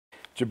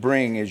to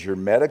bring is your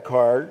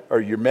Medicare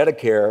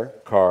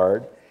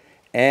card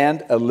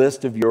and a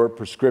list of your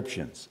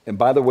prescriptions. And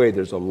by the way,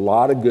 there's a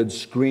lot of good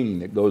screening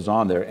that goes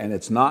on there, and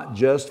it's not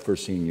just for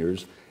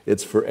seniors,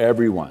 it's for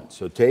everyone.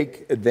 So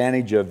take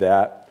advantage of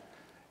that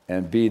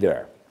and be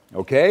there.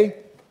 Okay?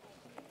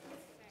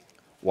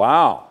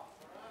 Wow.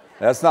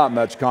 That's not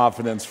much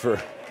confidence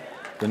for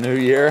the new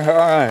year. All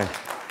right.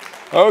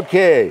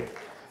 Okay.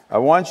 I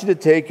want you to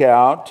take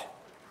out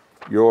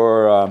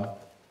your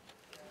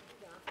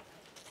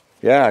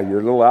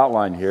little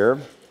outline here.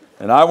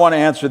 And I want to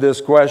answer this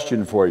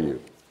question for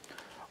you.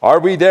 Are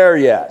we there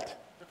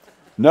yet?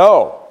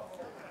 No.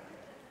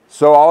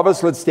 So all of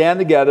us, let's stand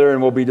together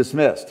and we'll be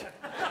dismissed.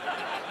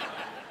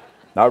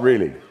 Not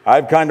really.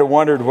 I've kind of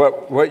wondered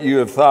what you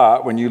have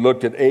thought when you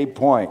looked at 8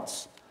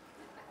 points.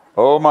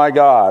 Oh my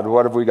God,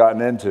 what have we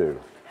gotten into?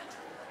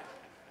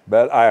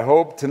 But I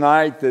hope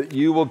tonight that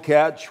you will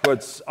catch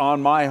what's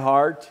on my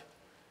heart,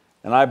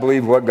 and I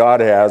believe what God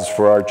has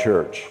for our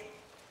church.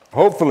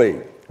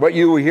 Hopefully, what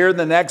you will hear in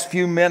the next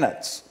few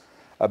minutes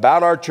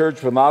about our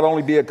church will not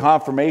only be a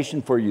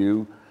confirmation for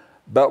you,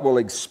 but will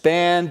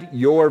expand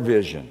your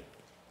vision.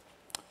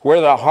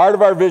 Where the heart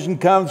of our vision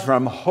comes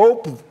from,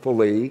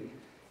 hopefully,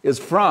 is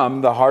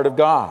from the heart of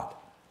God.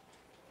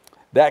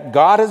 That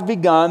God has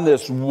begun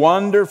this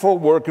wonderful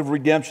work of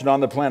redemption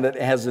on the planet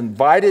and has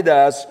invited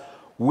us,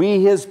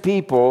 we his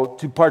people,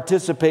 to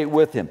participate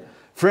with him.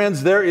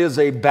 Friends, there is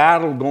a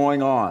battle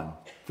going on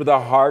for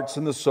the hearts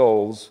and the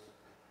souls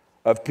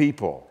of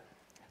people.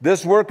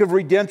 This work of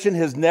redemption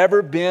has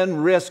never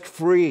been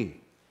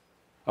risk-free.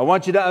 I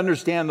want you to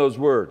understand those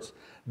words.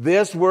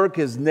 This work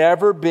has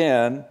never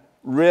been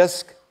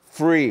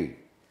risk-free.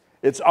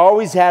 It's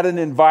always had an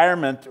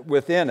environment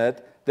within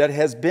it that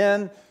has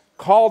been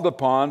called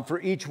upon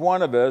for each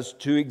one of us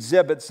to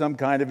exhibit some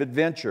kind of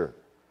adventure.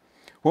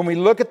 When we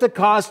look at the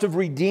cost of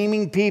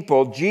redeeming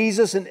people,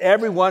 Jesus and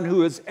everyone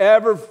who has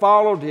ever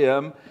followed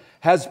him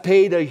has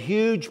paid a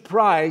huge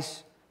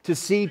price to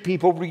see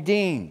people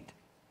redeemed.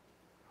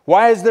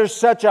 Why is there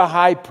such a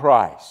high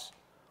price?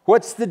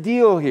 What's the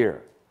deal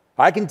here?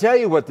 I can tell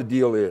you what the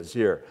deal is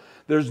here.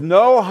 There's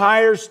no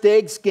higher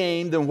stakes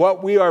game than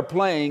what we are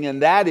playing,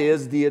 and that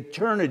is the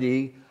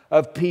eternity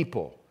of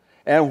people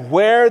and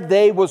where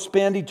they will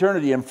spend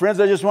eternity. And friends,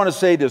 I just want to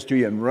say this to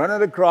you and run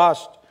it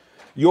across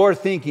your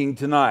thinking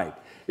tonight.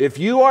 If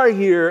you are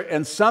here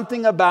and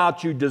something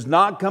about you does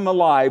not come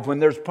alive when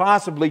there's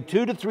possibly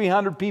 200 to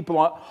 300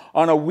 people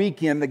on a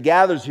weekend that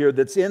gathers here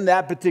that's in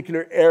that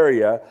particular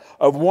area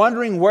of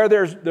wondering where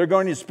they're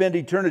going to spend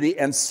eternity,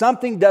 and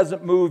something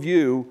doesn't move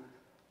you,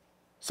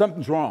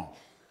 something's wrong.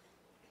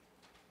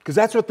 Because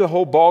that's what the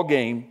whole ball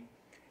game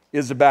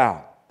is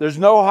about. There's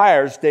no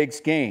higher stakes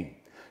game.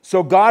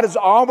 So God is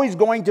always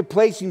going to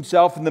place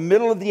himself in the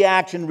middle of the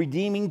action,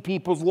 redeeming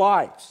people's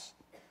lives.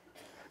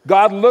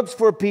 God looks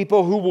for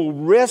people who will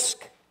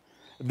risk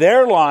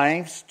their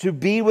lives to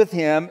be with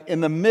him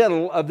in the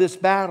middle of this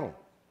battle.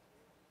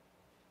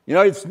 You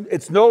know,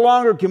 it's no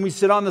longer can we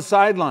sit on the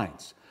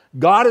sidelines.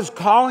 God is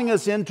calling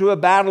us into a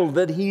battle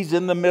that he's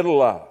in the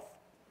middle of.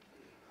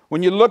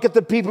 When you look at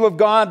the people of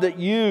God that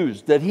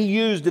he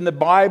used in the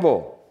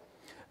Bible,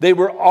 they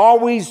were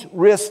always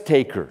risk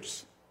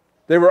takers.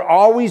 They were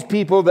always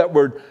people that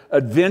would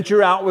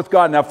adventure out with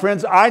God. Now,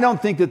 friends, I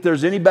don't think that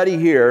there's anybody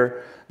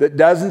here that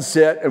doesn't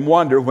sit and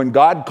wonder when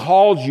God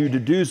calls you to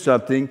do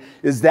something,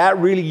 is that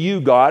really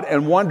you, God?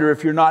 And wonder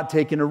if you're not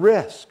taking a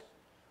risk.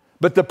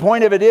 But the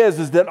point of it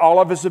is that all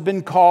of us have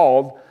been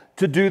called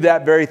to do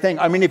that very thing.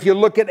 I mean, if you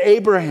look at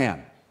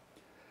Abraham,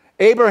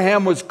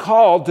 Abraham was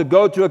called to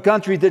go to a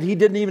country that he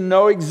didn't even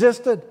know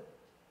existed.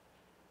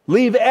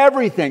 Leave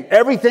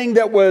everything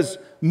that was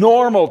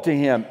normal to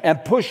him,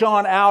 and push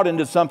on out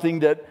into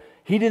something that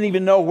he didn't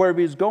even know where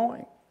he was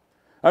going.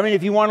 I mean,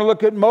 if you want to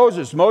look at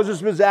Moses,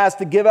 Moses was asked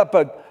to give up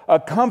a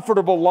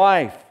comfortable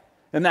life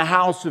in the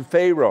house of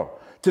Pharaoh,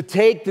 to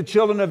take the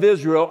children of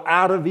Israel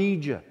out of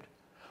Egypt.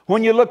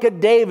 When you look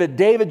at David,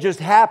 David just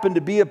happened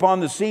to be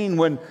upon the scene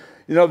when,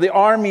 the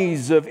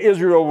armies of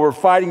Israel were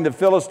fighting the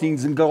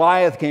Philistines and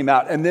Goliath came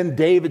out, and then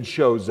David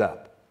shows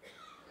up.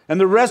 And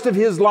the rest of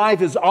his life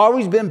has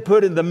always been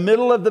put in the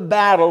middle of the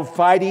battle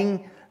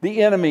fighting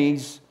the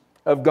enemies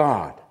of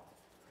God.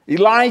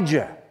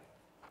 Elijah,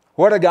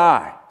 what a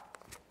guy.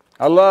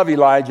 I love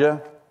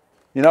Elijah.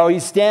 He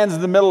stands in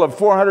the middle of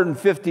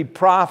 450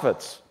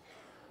 prophets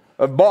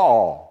of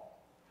Baal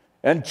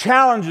and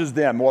challenges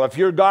them. Well, if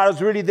your God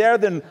is really there,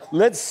 then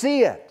let's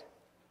see it.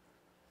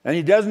 And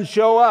he doesn't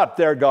show up,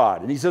 their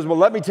God. And he says, well,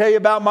 let me tell you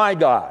about my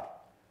God.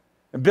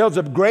 And builds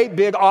a great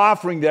big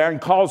offering there and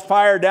calls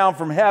fire down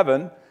from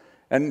heaven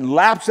and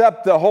laps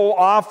up the whole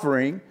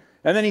offering.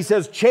 And then he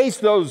says, chase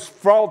those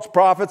false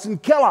prophets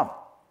and kill them.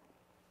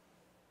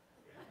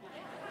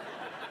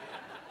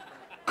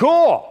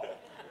 Cool.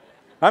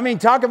 I mean,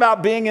 talk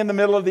about being in the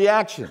middle of the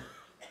action.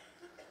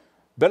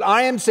 But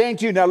I am saying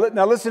to you, now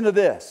listen to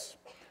this.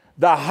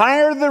 The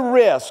higher the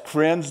risk,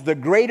 friends, the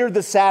greater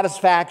the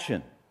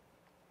satisfaction.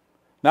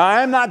 Now,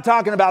 I am not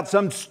talking about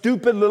some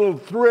stupid little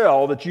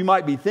thrill that you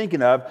might be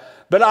thinking of,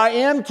 but I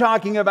am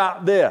talking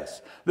about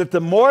this. that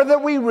the more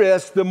that we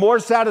risk, the more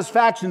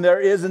satisfaction there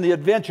is in the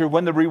adventure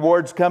when the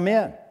rewards come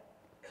in.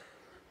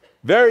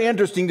 Very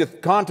interesting to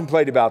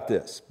contemplate about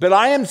this. But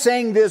I am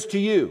saying this to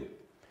you,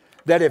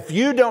 that if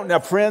you don't, now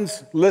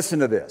friends, listen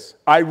to this.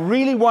 I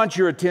really want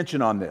your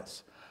attention on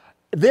this.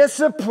 This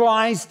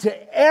applies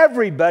to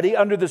everybody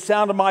under the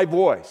sound of my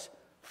voice.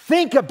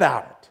 Think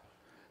about it.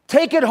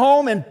 Take it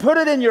home and put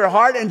it in your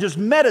heart and just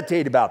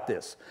meditate about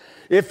this.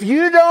 If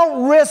you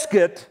don't risk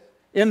it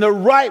in the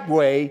right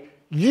way,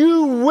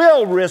 you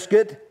will risk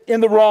it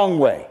in the wrong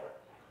way.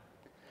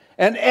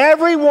 And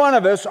every one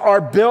of us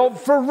are built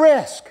for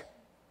risk.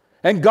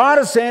 And God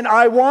is saying,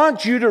 I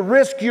want you to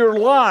risk your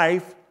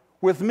life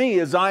with me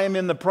as I am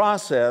in the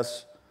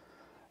process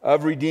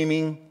of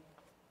redeeming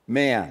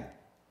man.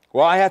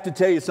 Well, I have to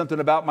tell you something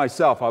about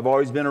myself. I've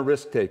always been a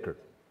risk taker.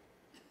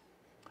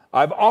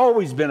 I've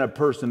always been a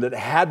person that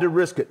had to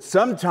risk it,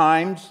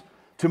 sometimes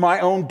to my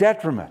own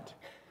detriment.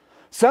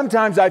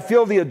 Sometimes I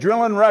feel the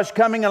adrenaline rush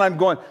coming and I'm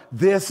going,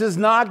 this is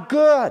not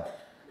good.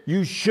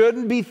 You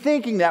shouldn't be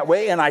thinking that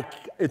way. And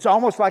it's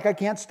almost like I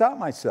can't stop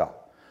myself.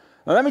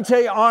 Now, let me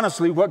tell you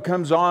honestly what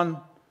comes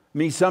on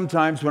me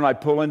sometimes when I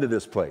pull into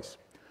this place.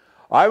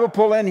 I will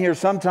pull in here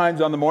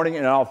sometimes on the morning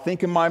and I'll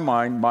think in my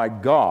mind, my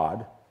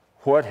God,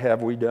 what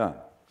have we done?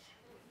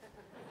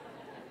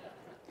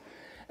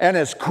 And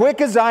as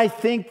quick as I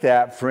think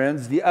that,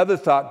 friends, the other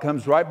thought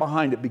comes right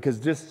behind it, because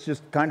this is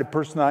just the kind of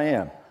person I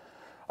am.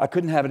 I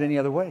couldn't have it any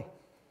other way.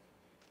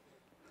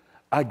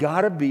 I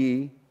got to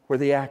be where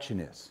the action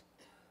is.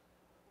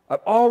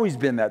 I've always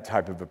been that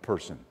type of a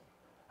person.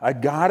 I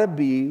got to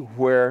be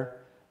where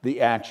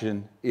the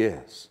action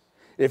is.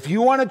 If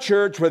you want a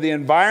church where the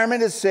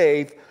environment is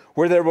safe,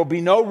 where there will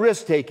be no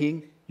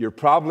risk-taking, you're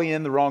probably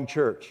in the wrong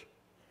church.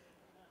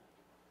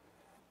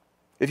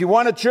 If you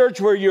want a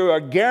church where you are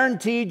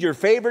guaranteed your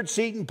favorite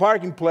seat and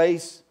parking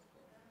place,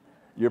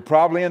 you're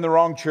probably in the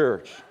wrong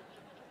church.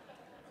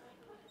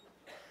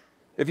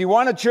 If you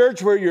want a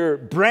church where your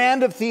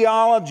brand of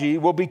theology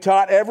will be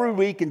taught every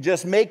week and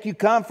just make you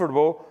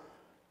comfortable,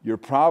 you're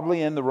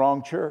probably in the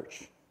wrong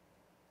church.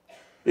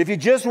 If you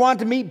just want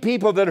to meet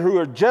people who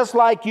are just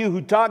like you,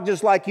 who talk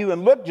just like you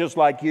and look just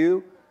like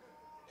you,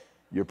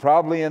 you're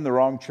probably in the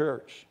wrong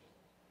church.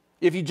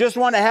 If you just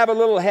want to have a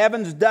little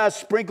heaven's dust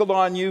sprinkled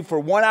on you for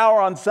 1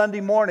 hour on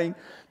Sunday morning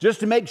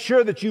just to make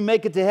sure that you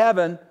make it to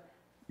heaven,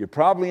 you're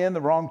probably in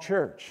the wrong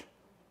church.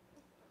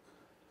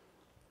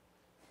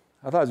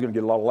 I thought I was going to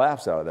get a lot of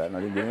laughs out of that, and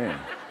I didn't get any.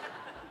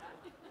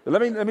 But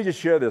let me just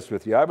share this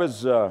with you. I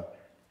was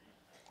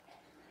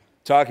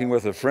talking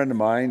with a friend of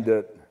mine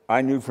that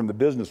I knew from the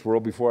business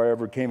world before I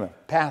ever became a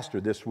pastor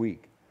this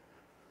week.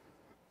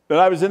 But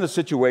I was in a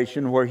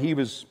situation where he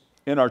was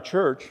in our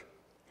church,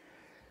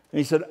 and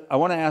he said, I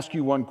want to ask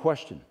you one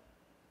question.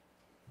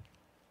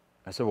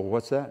 I said, well,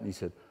 what's that? And he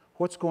said,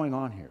 what's going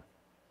on here?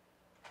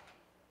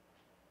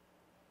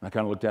 And I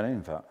kind of looked at him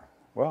and thought,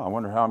 well, I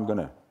wonder how I'm going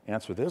to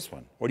answer this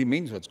one. What do you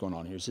mean what's going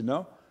on here? He said,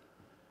 no.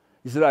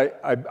 He said,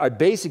 I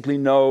basically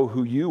know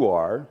who you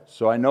are,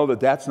 so I know that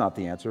that's not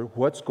the answer.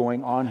 What's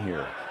going on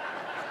here?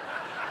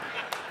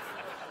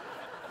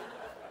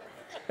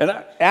 And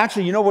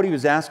actually, you know what he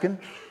was asking?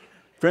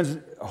 Friends,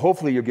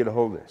 hopefully you'll get a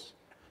hold of this.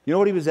 You know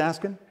what he was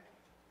asking?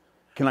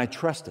 Can I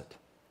trust it?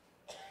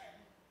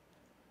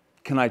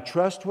 Can I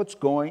trust what's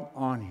going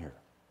on here?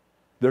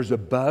 There's a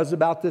buzz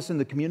about this in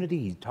the community.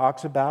 He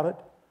talks about it.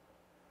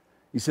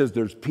 He says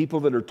there's people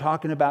that are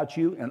talking about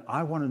you, and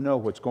I want to know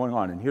what's going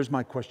on. And here's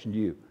my question to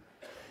you.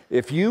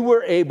 If you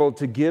were able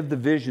to give the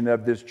vision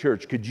of this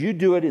church, could you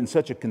do it in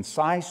such a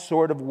concise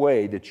sort of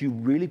way that you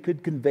really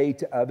could convey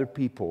to other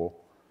people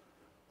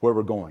where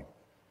we're going,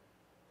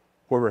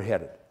 where we're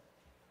headed?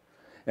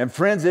 And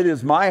friends, it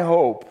is my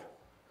hope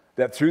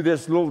that through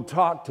this little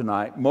talk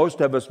tonight, most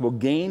of us will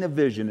gain a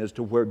vision as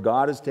to where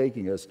God is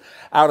taking us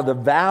out of the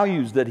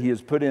values that He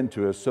has put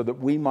into us so that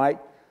we might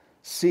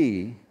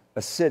see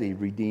a city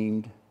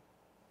redeemed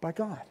by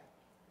God.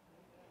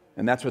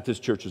 And that's what this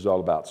church is all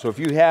about. So if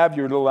you have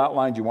your little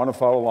outlines, you want to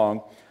follow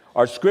along,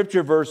 our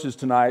scripture verses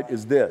tonight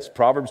is this,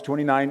 Proverbs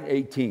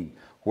 29:18.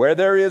 Where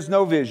there is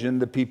no vision,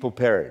 the people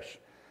perish.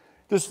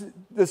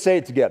 Let's say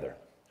it together.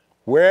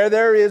 Where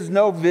there is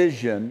no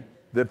vision,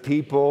 the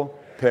people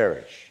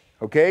perish.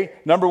 Okay?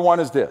 Number one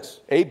is this,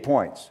 8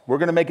 points. We're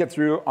going to make it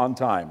through on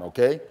time,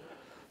 okay?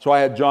 So I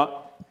had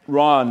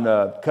Ron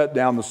cut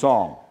down the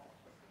song.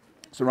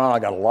 So Ron, I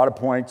got a lot of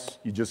points.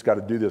 You just got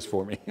to do this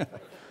for me.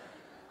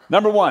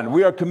 Number one,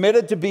 we are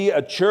committed to be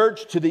a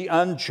church to the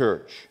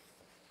unchurched.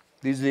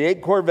 These are the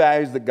 8 core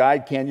values that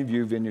guide Canyon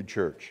View Vineyard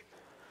Church.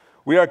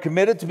 We are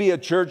committed to be a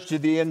church to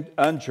the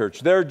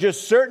unchurched. There are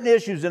just certain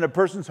issues in a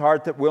person's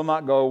heart that will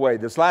not go away.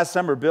 This last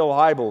summer, Bill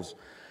Hybels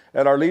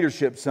at our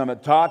Leadership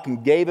Summit talked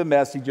and gave a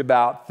message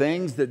about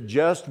things that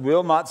just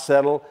will not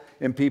settle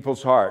in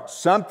people's hearts.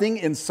 Something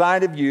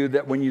inside of you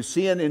that when you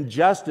see an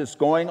injustice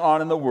going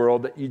on in the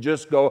world that you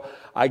just go,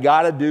 I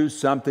got to do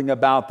something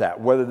about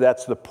that. Whether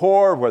that's the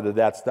poor, whether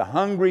that's the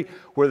hungry,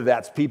 whether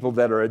that's people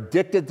that are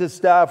addicted to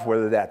stuff,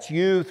 whether that's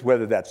youth,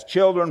 whether that's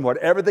children,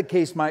 whatever the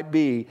case might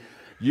be,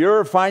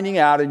 you're finding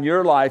out in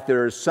your life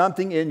there is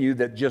something in you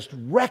that just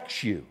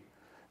wrecks you.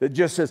 That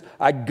just says,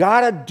 I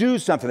got to do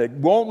something. It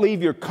won't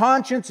leave your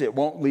conscience. It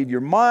won't leave your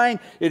mind.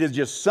 It is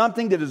just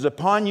something that is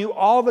upon you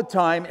all the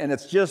time. And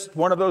it's just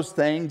one of those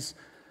things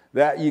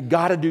that you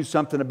got to do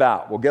something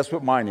about. Well, guess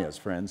what mine is,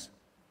 friends?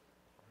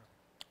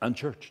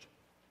 Unchurched.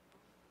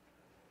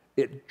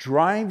 It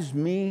drives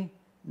me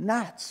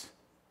nuts.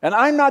 And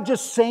I'm not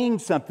just saying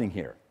something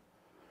here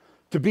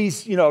to be,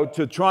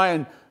 to try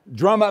and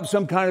drum up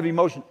some kind of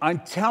emotion. I'm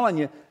telling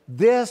you,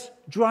 this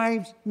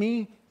drives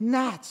me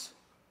nuts.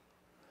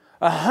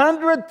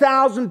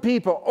 100,000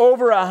 people,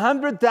 over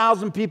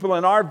 100,000 people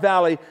in our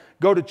valley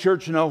go to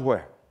church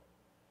nowhere.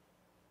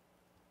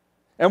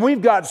 And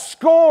we've got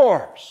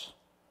scores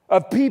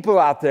of people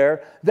out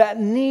there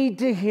that need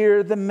to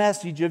hear the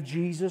message of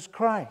Jesus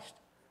Christ.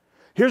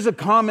 Here's a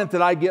comment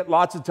that I get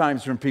lots of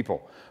times from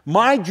people.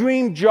 My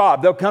dream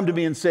job, they'll come to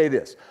me and say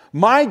this,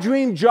 my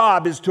dream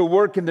job is to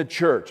work in the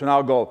church. And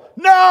I'll go,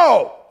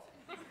 no,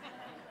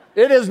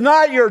 it is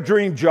not your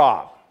dream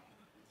job.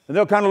 And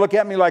they'll kind of look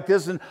at me like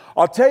this, and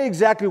I'll tell you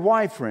exactly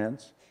why,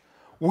 friends.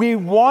 We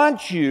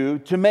want you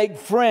to make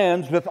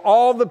friends with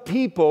all the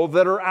people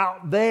that are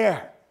out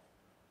there.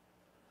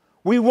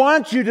 We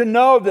want you to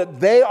know that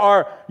they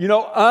are,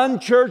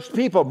 unchurched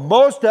people.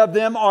 Most of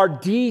them are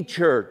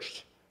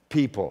de-churched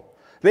people.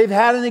 They've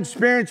had an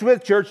experience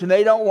with church and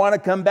they don't want to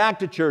come back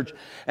to church.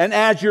 And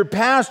as your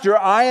pastor,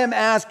 I am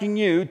asking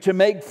you to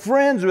make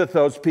friends with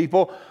those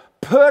people.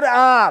 Put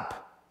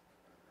up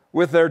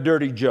with their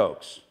dirty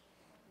jokes.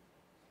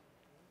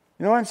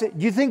 You know what I'm saying?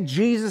 Do you think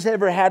Jesus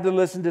ever had to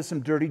listen to some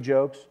dirty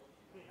jokes?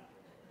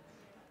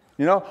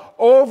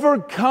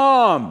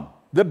 Overcome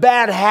the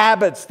bad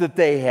habits that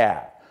they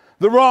have,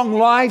 the wrong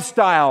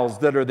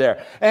lifestyles that are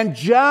there, and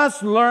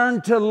just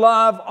learn to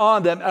love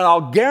on them. And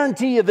I'll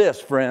guarantee you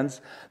this,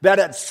 friends, that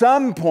at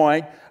some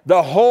point,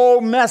 the whole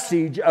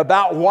message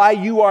about why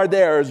you are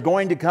there is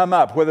going to come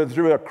up, whether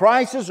through a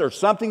crisis or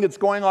something that's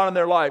going on in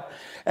their life.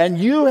 And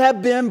you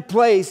have been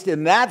placed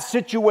in that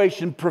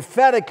situation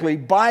prophetically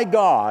by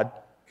God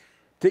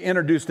to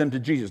introduce them to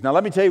Jesus. Now,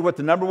 let me tell you what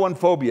the number one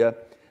phobia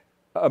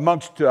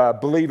amongst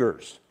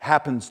believers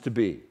happens to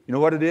be. You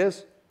know what it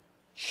is?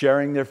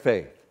 Sharing their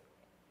faith.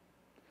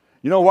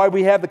 You know why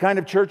we have the kind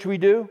of church we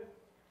do?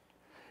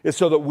 It's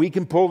so that we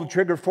can pull the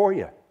trigger for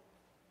you.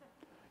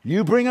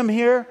 You bring them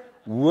here,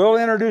 we'll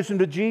introduce them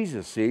to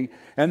Jesus, see?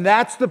 And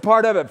that's the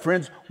part of it,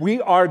 friends.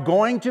 We are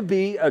going to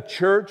be a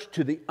church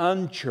to the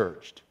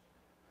unchurched.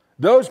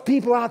 Those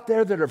people out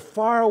there that are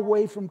far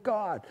away from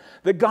God,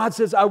 that God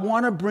says, I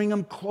want to bring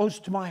them close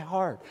to my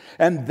heart.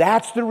 And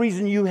that's the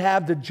reason you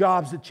have the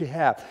jobs that you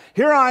have.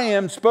 Here I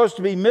am, supposed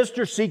to be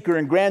Mr. Seeker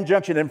in Grand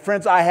Junction, and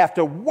friends, I have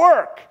to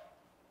work,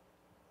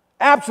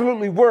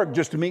 absolutely work,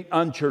 just to meet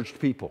unchurched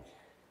people.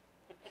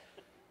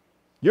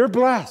 You're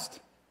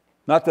blessed.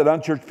 Not that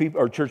unchurched people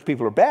or church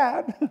people are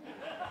bad.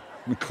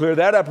 Let me clear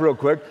that up real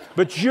quick.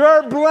 But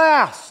you're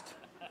blessed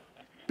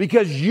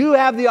because you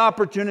have the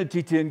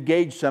opportunity to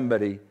engage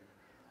somebody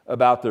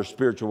about their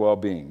spiritual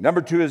well-being.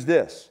 Number 2 is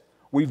this.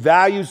 We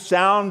value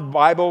sound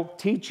Bible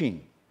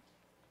teaching.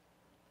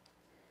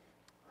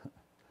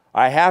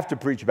 I have to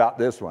preach about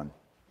this one.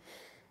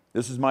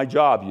 This is my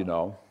job,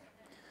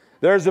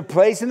 There's a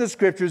place in the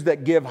Scriptures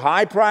that give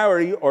high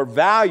priority or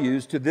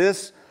values to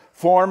this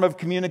form of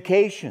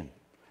communication.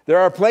 There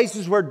are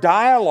places where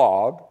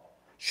dialogue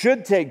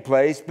should take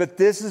place, but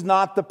this is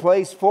not the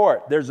place for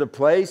it. There's a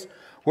place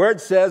where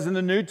it says in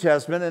the New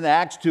Testament, in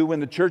Acts 2,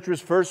 when the church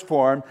was first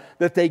formed,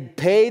 that they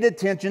paid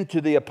attention to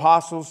the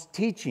apostles'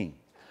 teaching.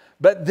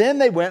 But then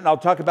they went, and I'll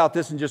talk about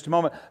this in just a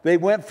moment, they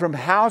went from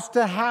house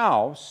to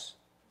house,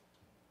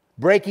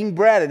 breaking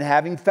bread and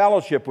having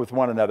fellowship with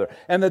one another,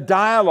 and the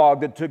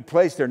dialogue that took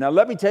place there. Now,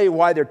 let me tell you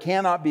why there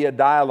cannot be a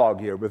dialogue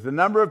here. With the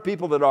number of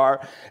people that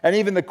are, and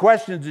even the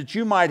questions that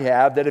you might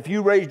have, that if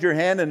you raised your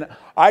hand and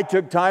I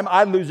took time,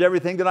 I'd lose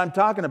everything that I'm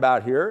talking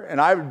about here, and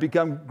I would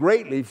become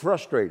greatly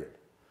frustrated.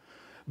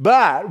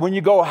 But when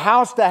you go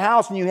house to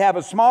house and you have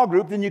a small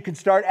group, then you can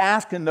start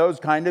asking those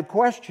kind of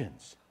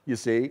questions, you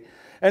see.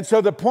 And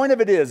so the point of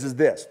it is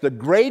this. The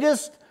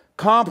greatest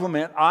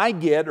compliment I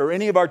get, or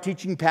any of our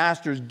teaching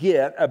pastors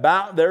get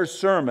about their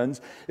sermons,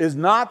 is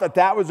not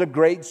that was a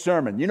great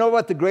sermon. You know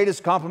what the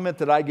greatest compliment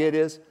that I get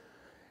is?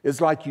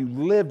 It's like you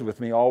lived with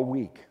me all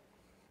week.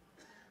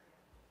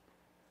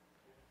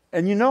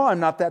 And I'm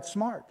not that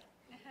smart.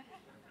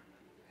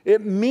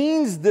 It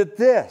means that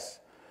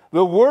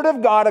the Word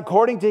of God,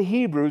 according to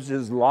Hebrews,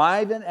 is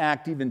live and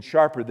active and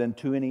sharper than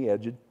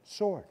two-edged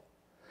sword.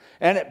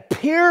 And it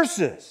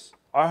pierces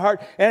our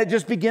heart, and it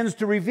just begins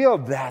to reveal,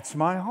 that's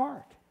my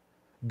heart.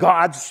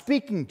 God's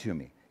speaking to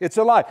me. It's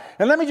alive.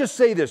 And let me just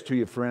say this to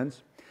you,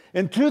 friends.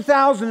 In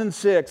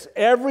 2006,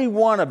 every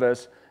one of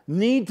us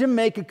need to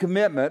make a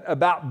commitment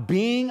about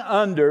being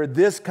under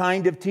this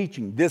kind of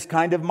teaching, this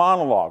kind of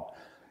monologue.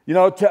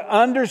 To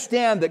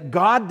understand that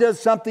God does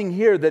something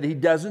here that He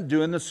doesn't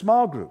do in the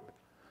small group.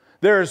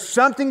 There is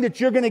something that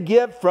you're going to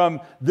get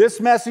from this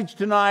message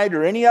tonight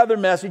or any other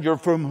message or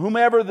from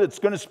whomever that's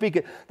going to speak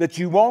it that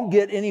you won't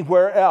get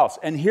anywhere else.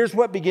 And here's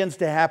what begins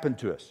to happen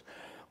to us.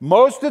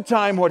 Most of the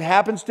time, what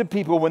happens to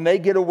people when they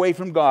get away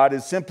from God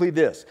is simply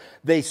this.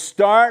 They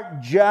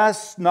start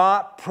just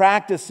not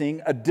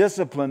practicing a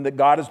discipline that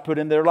God has put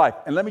in their life.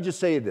 And let me just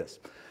say this.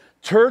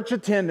 Church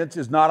attendance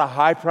is not a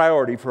high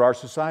priority for our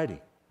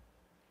society.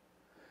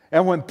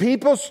 And when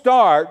people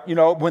start,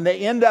 when they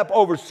end up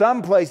over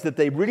some place that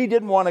they really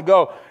didn't want to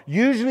go,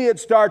 usually it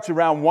starts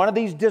around one of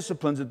these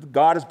disciplines that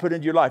God has put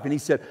into your life. And he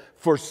said,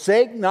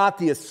 forsake not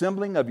the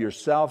assembling of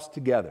yourselves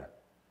together,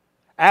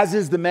 as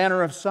is the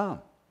manner of some.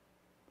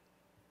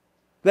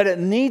 That it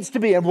needs to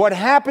be. And what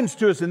happens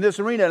to us in this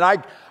arena,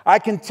 and I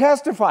can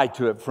testify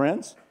to it,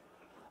 friends.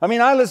 I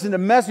mean, I listen to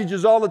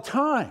messages all the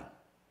time.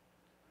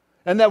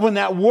 And that when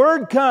that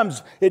word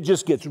comes, it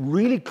just gets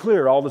really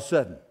clear all of a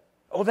sudden.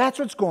 Oh, that's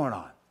what's going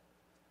on.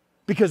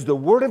 Because the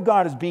Word of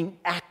God is being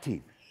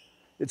active.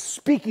 It's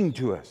speaking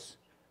to us.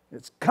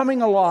 It's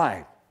coming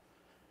alive.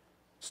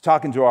 It's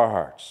talking to our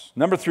hearts.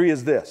 Number 3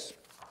 is this.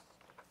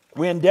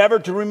 We endeavor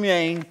to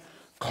remain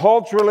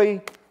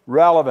culturally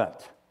relevant.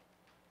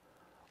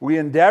 We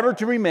endeavor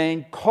to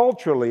remain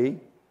culturally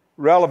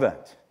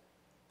relevant.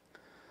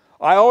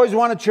 I always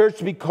want a church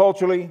to be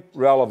culturally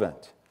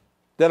relevant.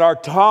 That our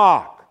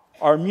talk,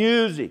 our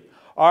music,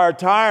 our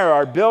attire,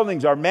 our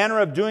buildings, our manner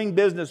of doing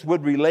business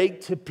would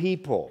relate to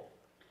people.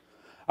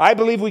 I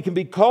believe we can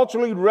be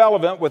culturally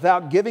relevant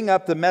without giving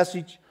up the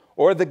message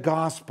or the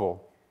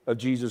gospel of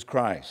Jesus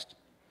Christ.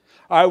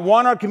 I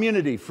want our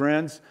community,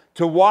 friends,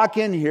 to walk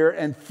in here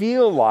and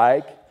feel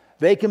like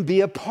they can be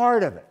a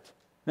part of it.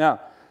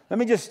 Now, let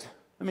me just,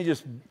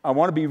 I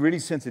want to be really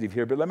sensitive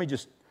here, but let me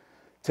just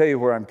tell you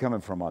where I'm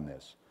coming from on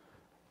this.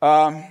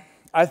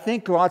 I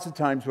think lots of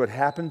times what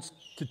happens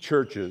to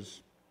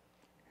churches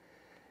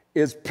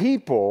is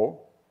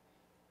people,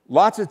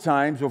 lots of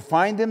times, will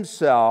find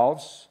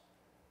themselves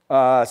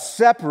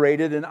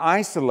separated and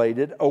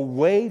isolated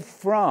away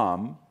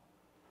from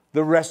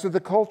the rest of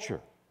the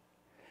culture.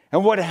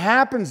 And what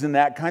happens in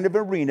that kind of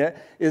arena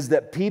is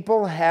that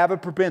people have a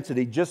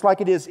propensity, just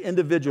like it is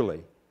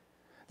individually,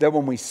 that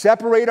when we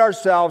separate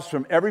ourselves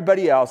from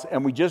everybody else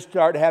and we just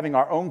start having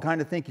our own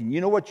kind of thinking,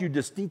 you know what you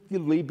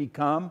distinctively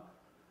become?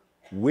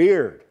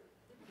 Weird.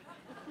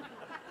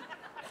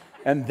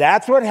 And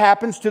that's what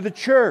happens to the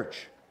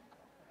church.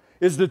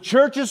 Is the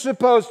church is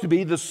supposed to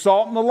be the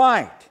salt and the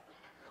light.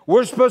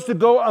 We're supposed to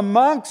go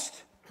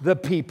amongst the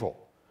people.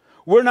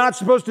 We're not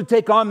supposed to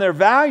take on their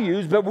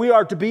values, but we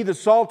are to be the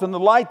salt and the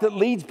light that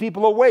leads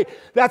people away.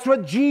 That's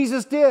what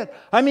Jesus did.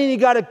 I mean, he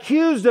got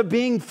accused of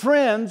being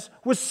friends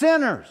with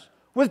sinners,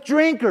 with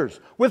drinkers,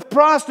 with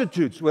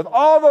prostitutes, with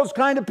all those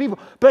kind of people.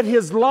 But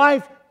his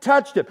life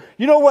touched him.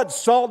 You know what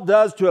salt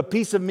does to a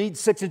piece of meat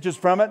 6 inches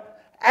from it?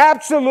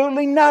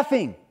 Absolutely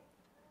nothing.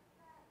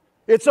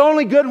 It's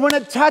only good when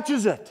it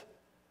touches it.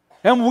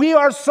 And we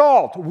are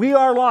salt. We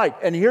are light.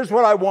 And here's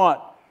what I want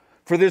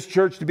for this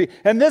church to be.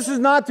 And this is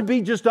not to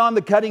be just on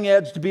the cutting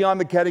edge, to be on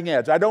the cutting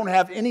edge. I don't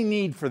have any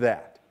need for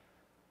that.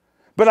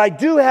 But I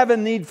do have a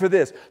need for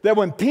this. That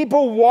when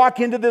people walk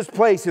into this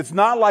place, it's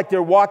not like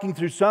they're walking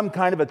through some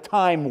kind of a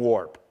time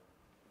warp.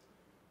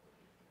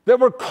 That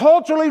we're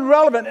culturally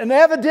relevant. And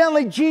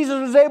evidently Jesus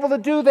was able to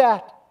do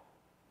that.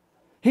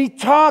 He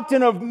talked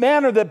in a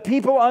manner that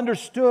people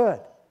understood.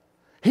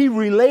 He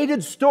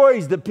related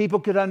stories that people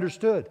could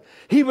understood.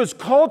 He was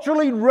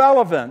culturally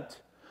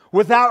relevant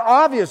without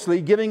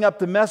obviously giving up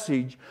the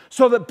message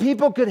so that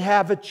people could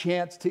have a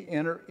chance to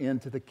enter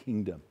into the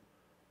kingdom.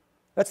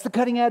 That's the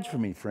cutting edge for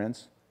me,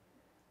 friends.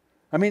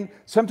 I mean,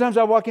 sometimes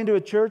I walk into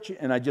a church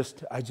and I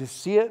just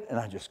see it and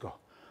I just go,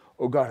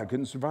 oh God, I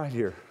couldn't survive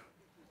here.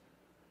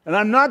 And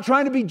I'm not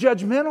trying to be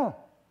judgmental.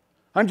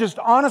 I'm just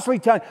honestly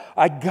telling you,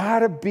 I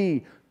gotta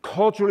be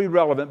culturally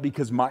relevant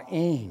because my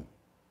aim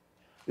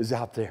is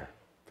out there.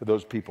 For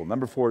those people.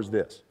 Number 4 is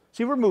this.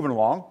 See, we're moving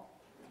along.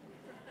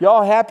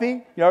 Y'all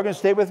happy? Y'all going to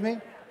stay with me?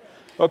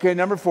 Okay,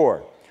 number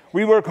 4.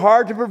 We work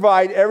hard to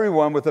provide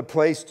everyone with a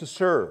place to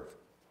serve.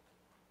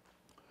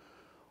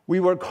 We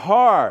work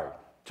hard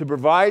to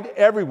provide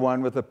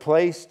everyone with a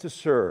place to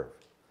serve.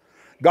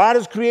 God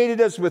has created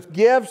us with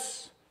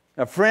gifts.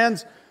 Now,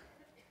 friends,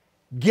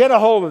 get a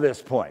hold of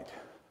this point.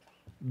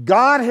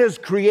 God has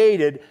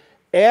created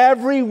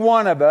every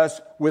one of us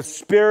with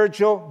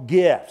spiritual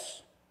gifts.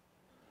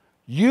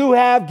 You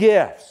have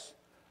gifts.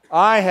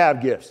 I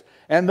have gifts.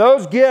 And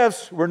those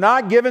gifts were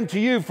not given to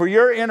you for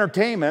your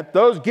entertainment.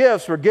 Those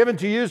gifts were given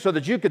to you so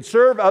that you could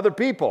serve other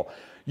people.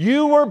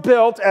 You were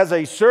built as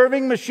a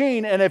serving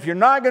machine, and if you're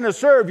not going to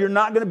serve, you're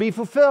not going to be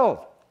fulfilled.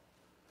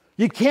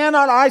 You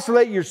cannot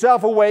isolate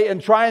yourself away and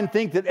try and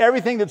think that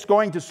everything that's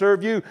going to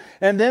serve you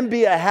and then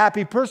be a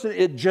happy person.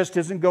 It just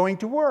isn't going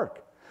to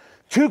work.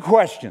 2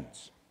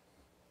 questions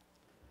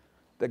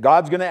that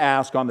God's going to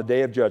ask on the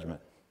day of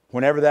judgment,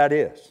 whenever that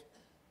is.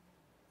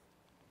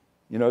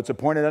 You know, it's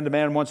appointed unto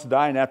man once to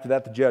die, and after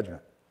that, the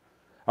judgment.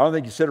 I don't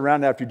think you sit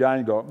around after you die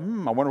and go,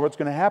 I wonder what's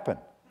going to happen.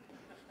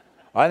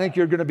 I think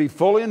you're going to be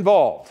fully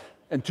involved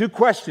And two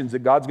questions that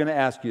God's going to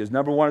ask you is,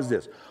 number one is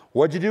this: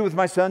 what'd you do with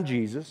my son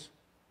Jesus?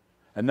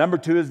 And number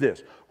two is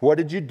this: what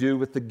did you do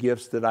with the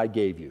gifts that I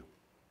gave you?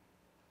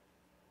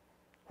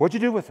 What'd you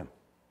do with them?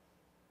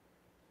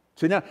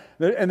 See now,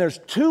 and there's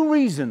two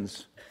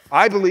reasons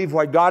I believe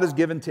why God has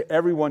given to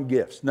everyone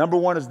gifts. Number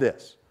one is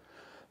this: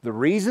 the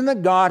reason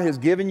that God has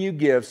given you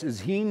gifts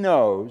is He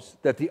knows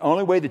that the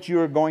only way that you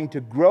are going to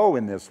grow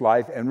in this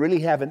life and really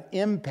have an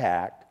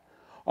impact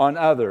on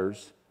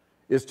others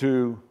is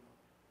to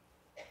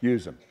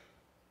use them.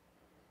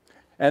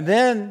 And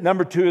then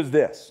number two is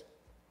this.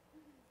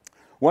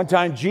 One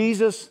time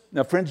Jesus,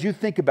 now friends, you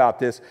think about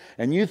this,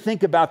 and you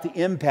think about the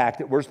impact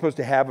that we're supposed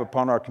to have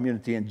upon our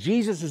community. And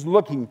Jesus is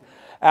looking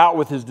out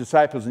with His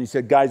disciples, and He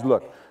said, guys,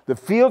 look, the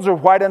fields are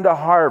white unto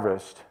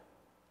harvest,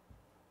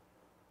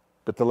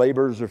 but the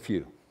laborers are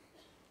few.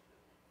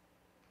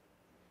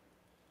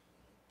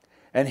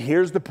 And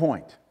here's the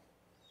point: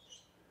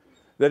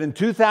 that in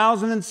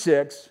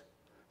 2006,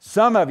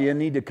 some of you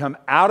need to come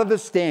out of the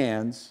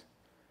stands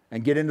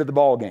and get into the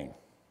ball game.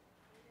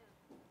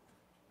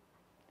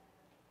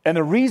 And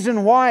the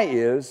reason why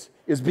is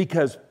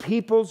because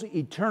people's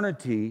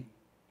eternity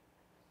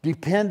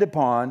depend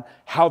upon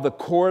how the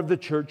core of the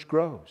church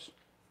grows.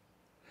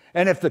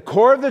 And if the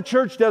core of the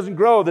church doesn't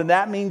grow, then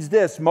that means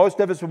this: most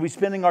of us will be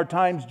spending our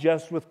times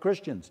just with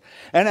Christians.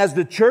 And as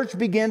the church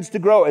begins to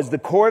grow, as the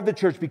core of the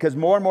church, because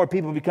more and more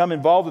people become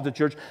involved with the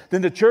church,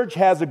 then the church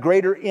has a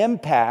greater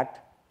impact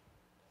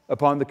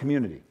upon the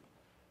community.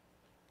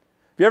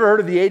 Have you ever heard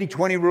of the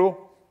 80-20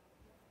 rule?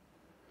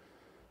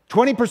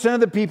 20% of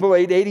the people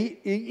eat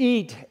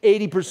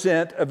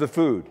 80% of the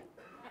food.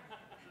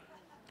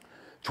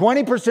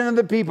 20% of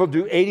the people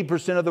do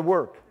 80% of the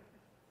work.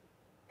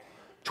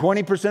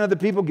 20% of the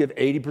people give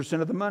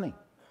 80% of the money.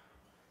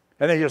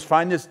 And they just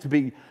find this to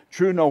be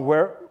true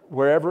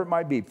wherever it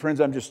might be. Friends,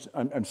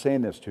 I'm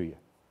saying this to you,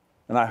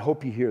 and I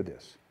hope you hear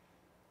this.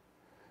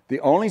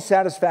 The only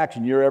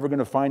satisfaction you're ever going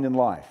to find in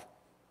life,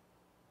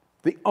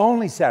 the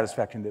only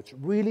satisfaction that's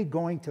really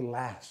going to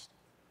last,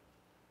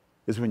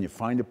 is when you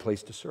find a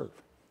place to serve.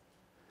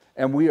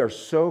 And we are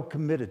so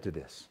committed to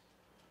this.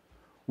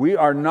 We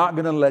are not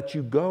going to let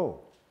you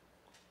go.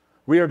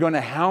 We are going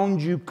to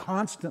hound you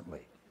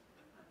constantly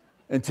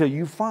until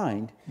you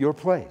find your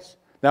place.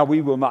 Now,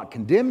 we will not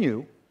condemn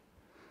you,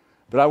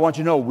 but I want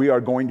you to know we are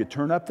going to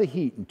turn up the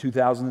heat in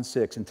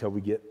 2006 until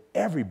we get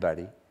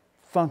everybody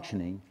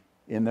functioning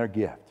in their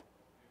gift.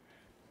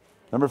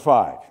 Number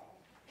 5,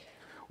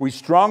 we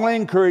strongly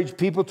encourage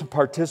people to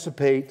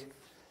participate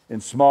in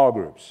small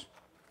groups.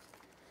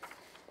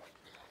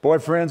 Boy,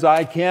 friends,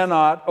 I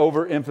cannot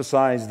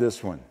overemphasize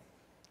this one.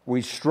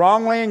 We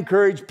strongly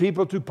encourage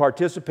people to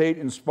participate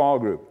in small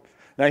group.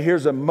 Now,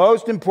 here's a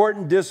most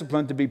important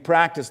discipline to be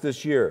practiced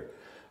this year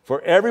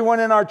for everyone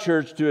in our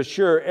church, to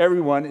assure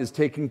everyone is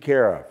taken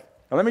care of.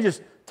 Now, let me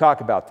just talk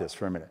about this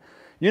for a minute.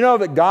 You know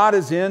that God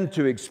is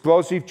into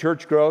explosive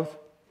church growth?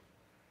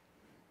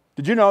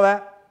 Did you know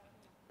that?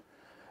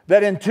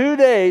 That in 2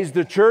 days,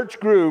 the church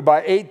grew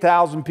by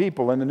 8,000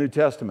 people in the New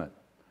Testament.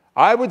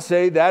 I would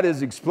say that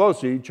is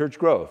explosive church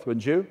growth,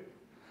 wouldn't you?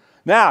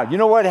 Now, you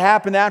know what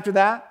happened after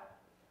that?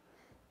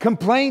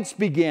 Complaints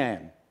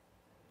began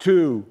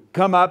to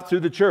come up through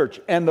the church,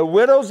 and the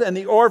widows and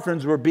the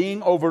orphans were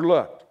being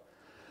overlooked.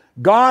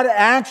 God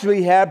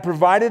actually had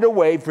provided a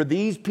way for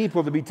these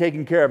people to be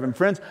taken care of. And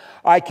friends,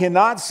 I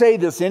cannot say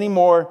this any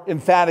more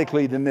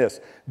emphatically than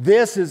this.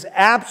 This is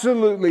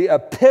absolutely a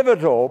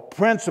pivotal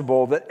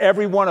principle that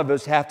every one of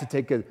us have to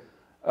take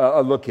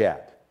a look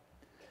at.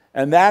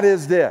 And that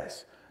is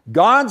this.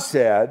 God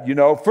said,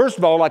 first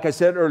of all, like I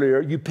said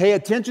earlier, you pay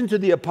attention to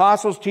the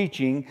apostles'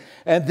 teaching,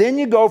 and then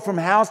you go from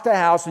house to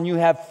house and you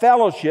have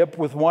fellowship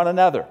with one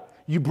another.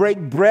 You break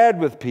bread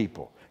with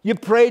people. You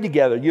pray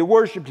together. You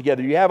worship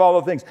together. You have all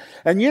the things.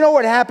 And you know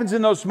what happens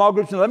in those small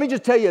groups? And let me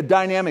just tell you a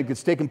dynamic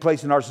that's taking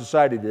place in our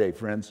society today,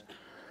 friends.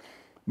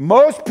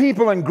 Most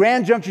people in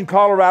Grand Junction,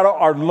 Colorado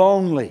are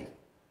lonely.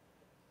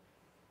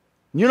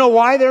 You know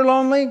why they're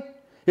lonely?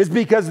 It's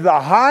because of the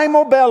high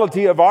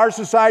mobility of our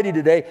society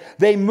today.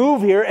 They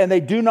move here and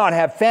they do not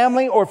have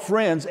family or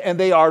friends, and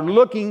they are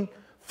looking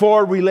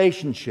for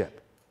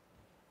relationship.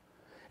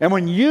 And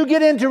when you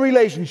get into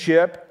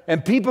relationship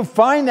and people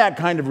find that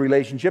kind of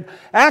relationship,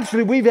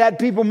 actually we've had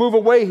people move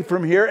away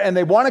from here and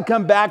they want to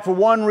come back for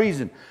one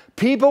reason.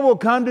 People will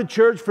come to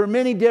church for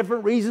many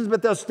different reasons,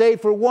 but they'll stay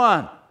for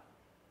one: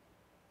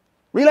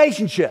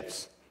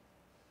 relationships.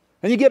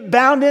 And you get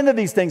bound into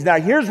these things. Now,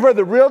 here's where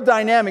the real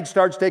dynamic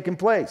starts taking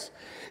place,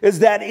 is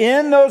that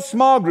in those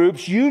small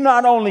groups, you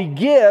not only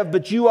give,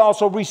 but you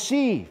also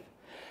receive.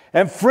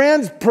 And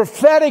friends,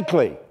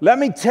 prophetically, let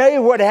me tell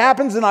you what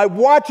happens, and I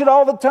watch it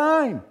all the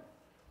time.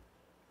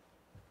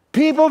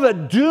 People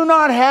that do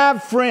not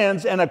have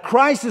friends and a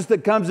crisis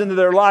that comes into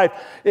their life,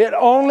 it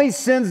only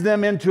sends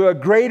them into a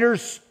greater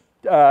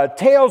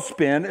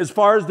tailspin as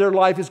far as their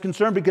life is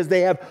concerned, because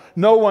they have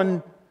no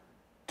one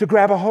to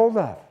grab a hold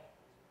of.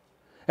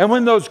 And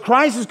when those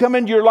crises come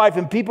into your life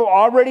and people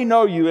already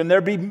know you and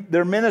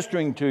they're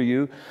ministering to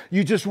you,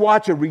 you just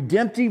watch a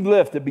redemptive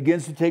lift that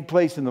begins to take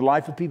place in the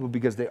life of people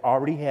because they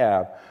already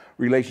have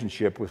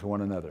relationship with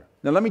one another.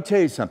 Now, let me tell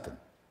you something.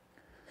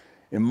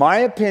 In my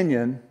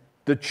opinion,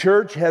 the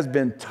church has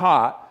been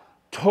taught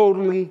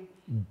totally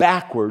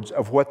backwards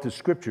of what the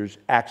scriptures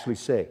actually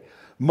say.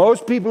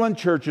 Most people in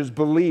churches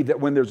believe that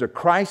when there's a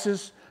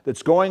crisis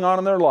that's going on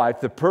in their life,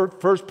 the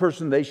first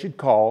person they should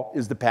call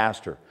is the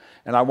pastor.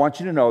 And I want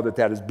you to know that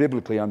that is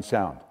biblically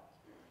unsound.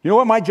 You know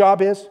what my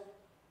job is?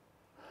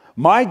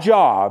 My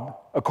job,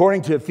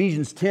 according to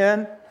Ephesians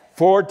 10,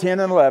 4, 10,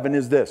 and 11,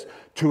 is this: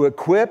 to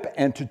equip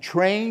and to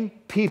train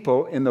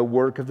people in the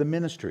work of the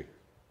ministry.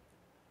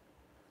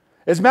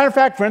 As a matter of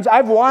fact, friends,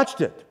 I've watched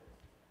it.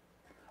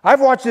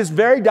 I've watched this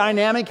very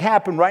dynamic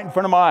happen right in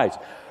front of my eyes.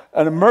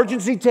 An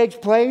emergency takes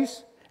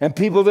place, and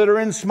people that are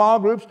in small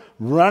groups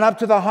run up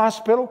to the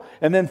hospital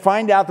and then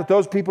find out that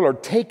those people are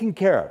taken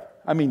care of.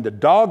 I mean, the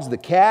dogs, the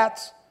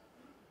cats,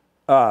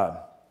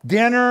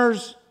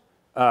 dinners,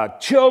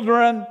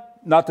 children.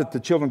 Not that the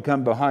children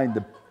come behind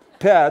the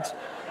pets,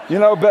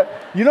 but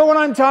you know what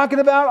I'm talking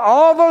about?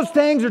 All those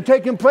things are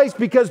taking place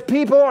because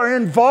people are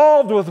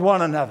involved with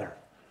one another.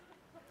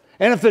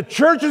 And if the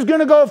church is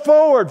going to go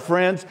forward,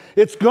 friends,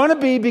 it's going to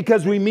be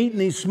because we meet in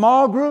these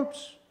small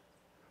groups.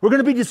 We're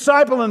going to be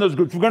discipled in those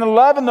groups. We're going to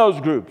love in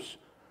those groups.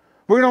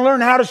 We're going to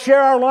learn how to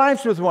share our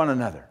lives with one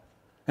another.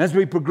 As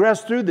we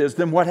progress through this,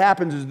 then what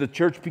happens is the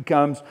church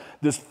becomes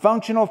this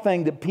functional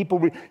thing that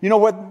people... You know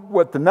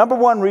what the number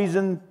one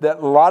reason that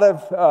a lot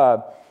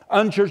of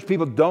unchurched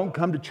people don't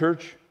come to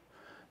church?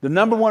 The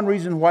number one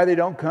reason why they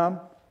don't come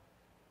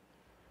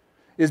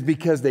is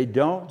because they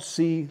don't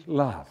see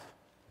love.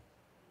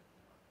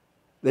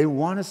 They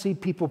want to see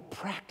people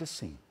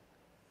practicing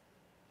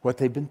what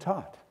they've been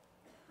taught.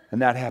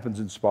 And that happens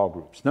in small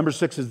groups. Number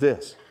 6 is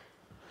this: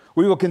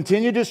 we will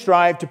continue to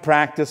strive to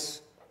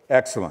practice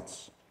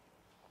excellence.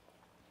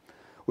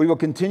 We will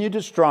continue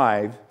to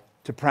strive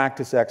to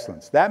practice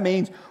excellence. That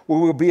means we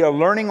will be a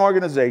learning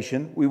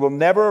organization. We will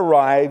never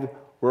arrive.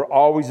 We're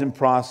always in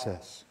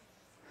process.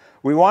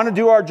 We want to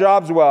do our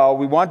jobs well.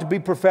 We want to be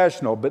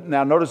professional. But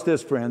now notice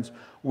this, friends.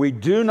 We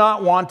do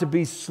not want to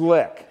be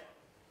slick.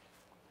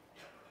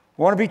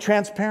 We want to be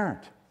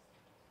transparent.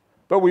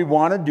 But we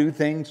want to do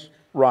things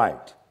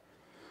right.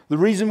 The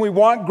reason we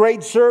want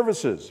great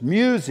services,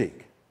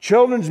 music,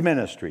 children's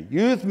ministry,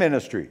 youth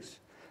ministries,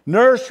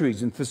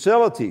 nurseries, and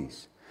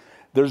facilities,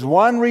 there's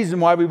one reason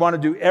why we want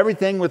to do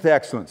everything with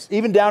excellence,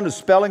 even down to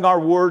spelling our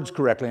words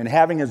correctly and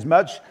having as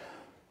much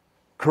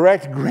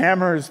correct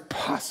grammar as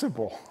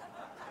possible.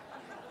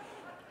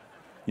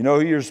 You know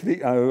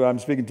who I'm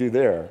speaking to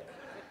there.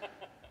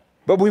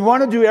 But we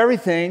want to do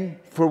everything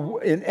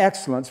in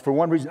excellence for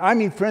one reason. I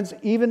mean, friends,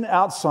 even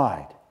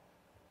outside,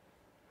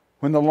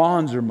 when the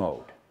lawns are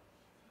mowed.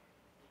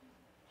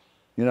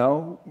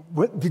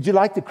 Did you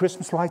like the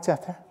Christmas lights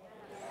out there?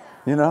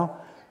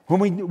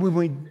 When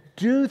we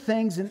do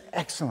things in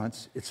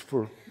excellence, it's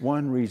for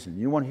one reason.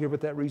 You want to hear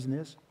what that reason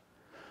is?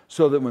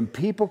 So that when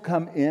people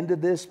come into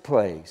this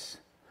place,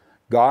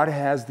 God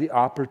has the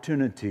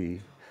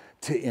opportunity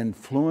to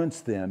influence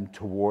them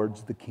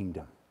towards the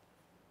kingdom.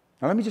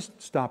 Now let me just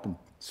stop and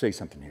say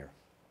something here.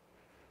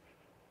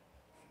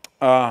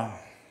 All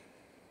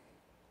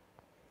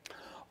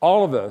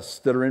of us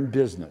that are in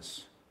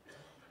business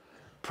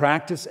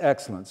practice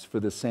excellence for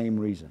the same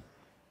reason,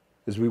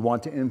 is we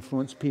want to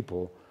influence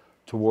people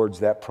towards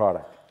that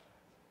product.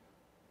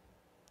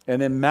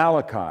 And in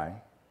Malachi,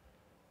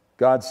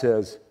 God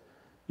says,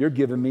 you're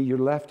giving me your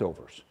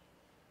leftovers.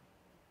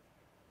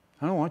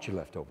 I don't want your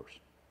leftovers.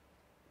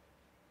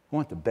 I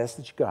want the best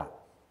that you got.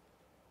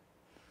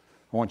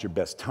 I want your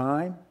best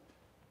time.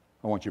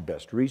 I want your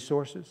best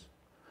resources.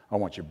 I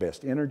want your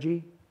best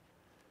energy.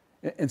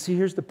 And see,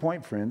 here's the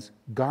point, friends.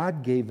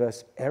 God gave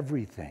us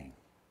everything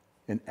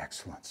in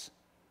excellence.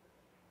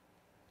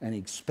 And He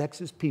expects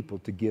His people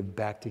to give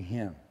back to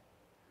Him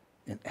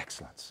in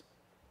excellence.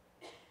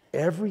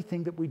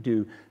 Everything that we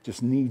do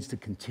just needs to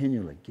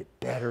continually get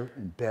better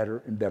and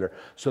better and better,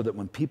 so that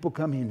when people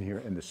come in here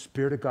and the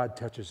Spirit of God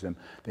touches them,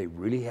 they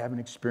really have an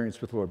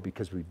experience with the Lord,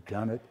 because we've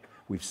done it.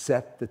 We've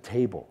set the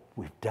table.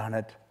 We've done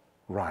it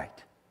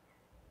right.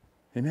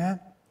 Amen?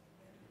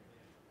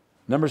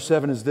 Number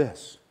 7 is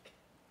this.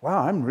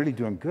 Wow, I'm really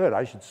doing good.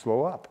 I should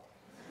slow up.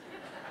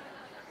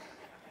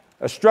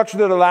 A structure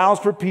that allows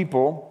for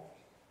people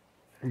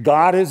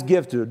God has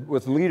gifted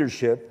with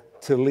leadership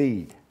to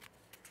lead.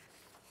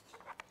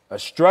 A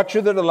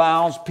structure that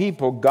allows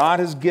people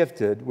God has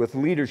gifted with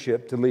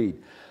leadership to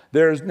lead.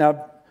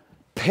 Now,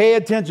 pay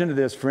attention to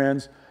this,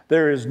 friends.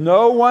 There is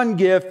no one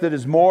gift that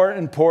is more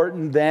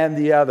important than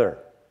the other.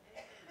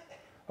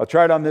 I'll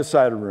try it on this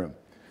side of the room.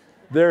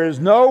 There is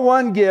no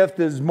one gift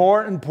that is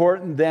more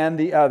important than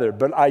the other.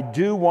 But I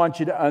do want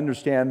you to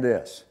understand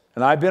this.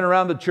 And I've been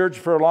around the church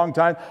for a long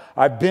time.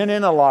 I've been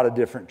in a lot of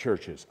different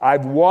churches.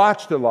 I've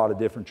watched a lot of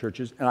different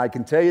churches. And I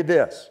can tell you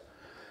this,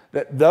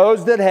 that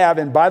those that have,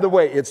 and by the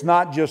way, it's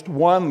not just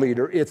one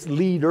leader, it's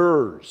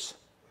leaders.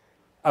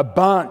 A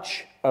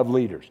bunch of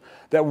leaders.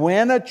 That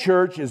when a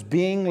church is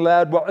being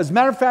led well, as a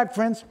matter of fact,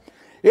 friends,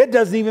 it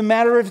doesn't even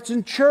matter if it's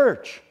in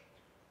church.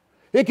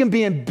 It can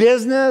be in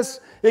business,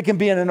 it can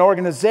be in an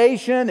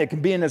organization, it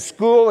can be in a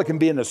school, it can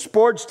be in a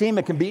sports team,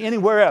 it can be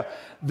anywhere else.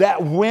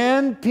 That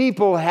when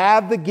people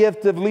have the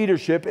gift of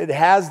leadership, it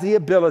has the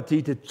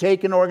ability to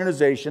take an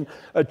organization,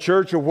 a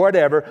church or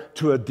whatever,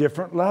 to a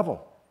different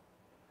level.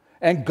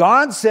 And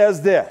God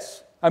says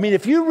this. I mean,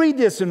 if you read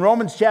this in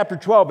Romans chapter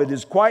 12, it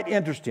is quite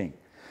interesting.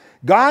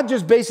 God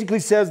just basically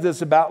says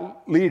this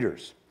about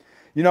leaders.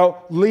 You know,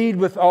 lead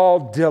with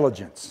all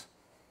diligence.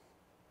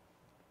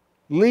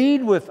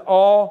 Lead with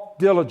all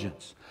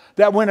diligence.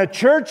 That when a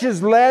church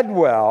is led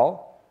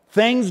well,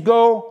 things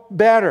go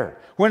better.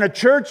 When a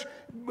church,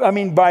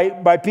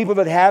 by people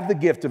that have the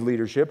gift of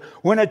leadership,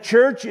 when a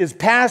church is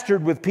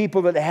pastored with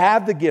people that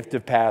have the gift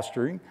of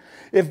pastoring,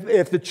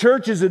 if the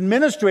church is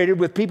administrated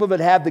with people that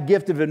have the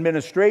gift of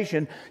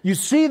administration, you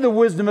see the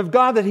wisdom of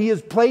God that He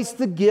has placed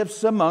the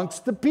gifts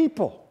amongst the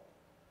people.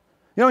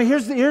 You know,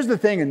 here's the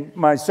thing, and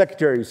my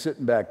secretary is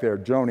sitting back there,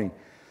 Joni,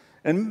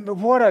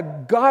 and what a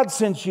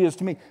godsend she is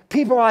to me.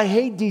 People, I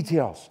hate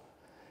details.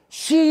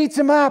 She eats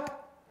them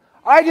up.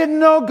 I didn't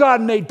know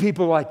God made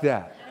people like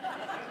that.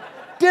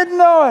 Didn't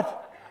know it.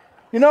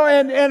 You know,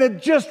 and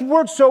it just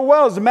works so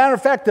well. As a matter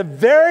of fact, the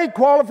very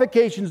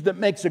qualifications that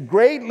makes a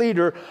great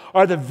leader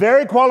are the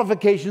very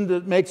qualifications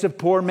that makes a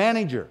poor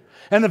manager.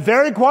 And the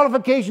very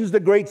qualifications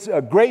that makes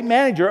a great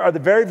manager are the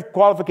very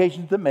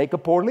qualifications that make a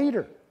poor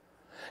leader.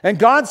 And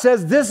God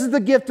says this is the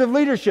gift of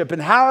leadership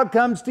and how it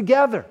comes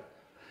together.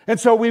 And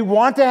so we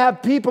want to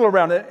have people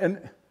around it.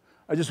 And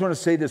I just want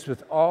to say this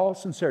with all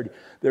sincerity.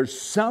 There's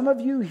some of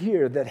you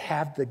here that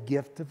have the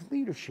gift of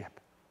leadership.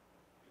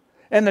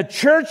 And the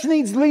church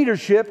needs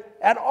leadership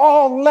at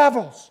all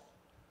levels.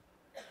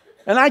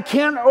 And I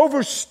can't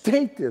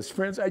overstate this,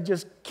 friends. I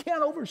just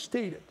can't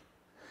overstate it.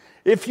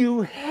 If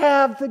you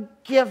have the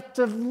gift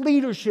of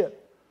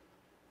leadership,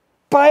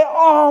 by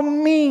all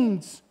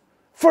means,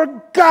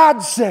 for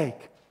God's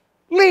sake,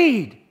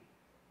 lead.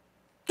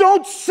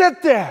 Don't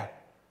sit there.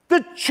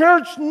 The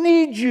church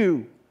needs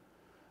you.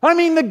 I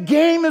mean, the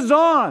game is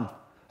on.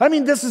 I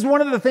mean, this is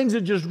one of the things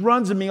that just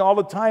runs in me all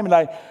the time. And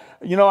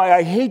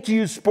I hate to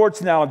use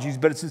sports analogies,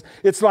 but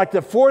it's like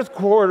the fourth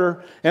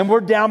quarter and we're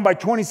down by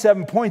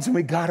 27 points and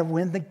we got to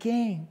win the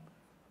game.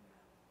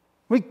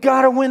 We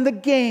got to win the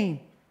game.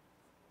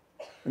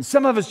 And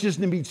some of us just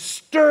need to be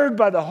stirred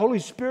by the Holy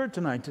Spirit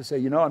tonight to say,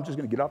 I'm just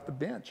going to get off the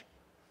bench.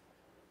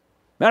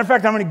 Matter of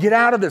fact, I'm going to get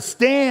out of the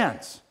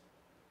stands.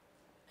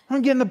 I'm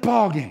going to get in the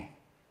ball game.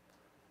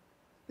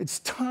 It's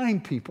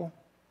time, people.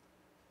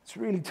 It's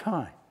really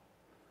time.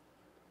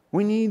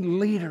 We need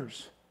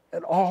leaders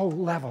at all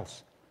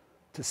levels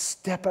to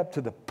step up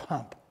to the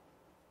pump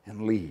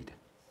and lead.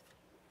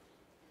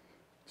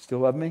 Still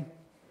love me?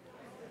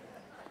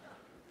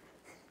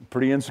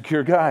 Pretty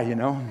insecure guy,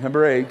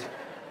 Number 8.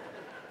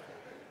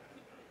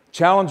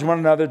 Challenge one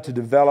another to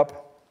develop.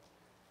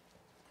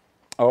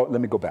 Oh,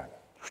 let me go back.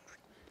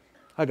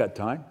 I got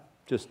time.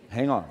 Just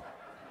hang on.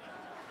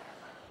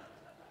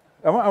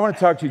 I want to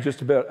talk to you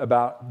just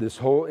about this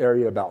whole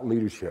area about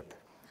leadership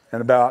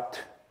and about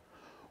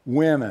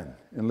women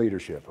in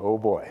leadership. Oh,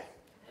 boy.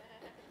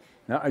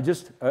 Now,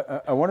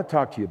 I want to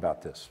talk to you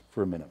about this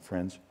for a minute,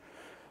 friends.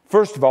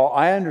 First of all,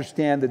 I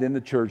understand that in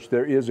the church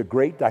there is a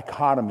great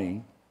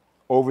dichotomy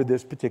over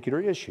this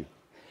particular issue,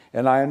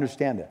 and I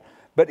understand that.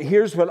 But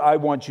here's what I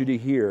want you to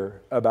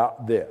hear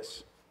about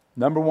this.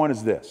 Number one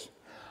is this.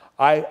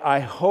 I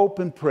hope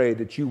and pray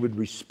that you would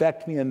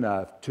respect me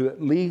enough to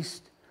at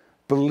least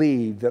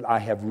believe that I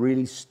have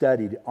really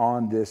studied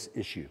on this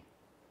issue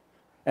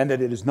and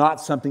that it is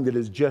not something that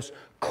is just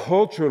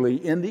culturally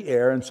in the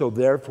air, and so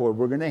therefore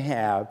we're going to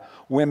have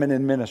women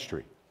in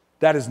ministry.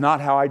 That is not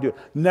how I do it.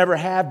 Never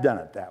have done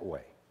it that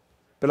way.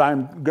 But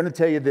I'm going to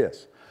tell you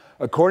this.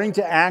 According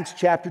to Acts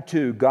chapter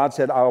 2, God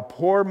said, I'll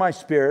pour my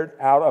spirit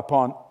out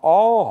upon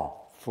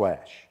all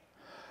flesh,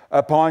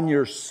 upon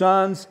your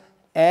sons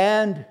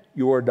and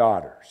your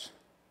daughters,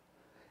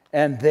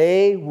 and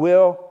they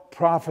will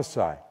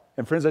prophesy.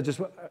 And friends, I just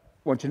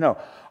want you to know,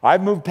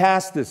 I've moved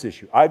past this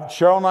issue.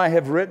 Cheryl and I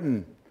have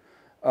written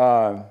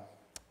a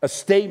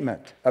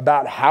statement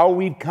about how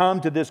we've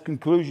come to this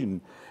conclusion.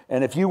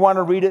 And if you want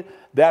to read it,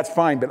 that's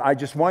fine. But I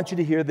just want you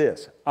to hear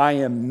this. I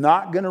am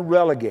not going to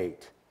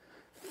relegate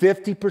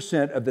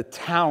 50% of the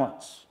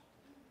talents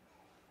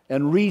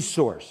and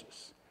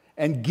resources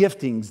and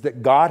giftings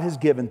that God has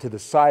given to the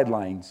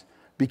sidelines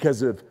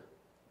because of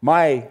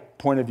my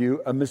point of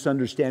view, a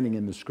misunderstanding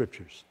in the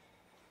Scriptures.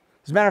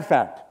 As a matter of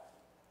fact,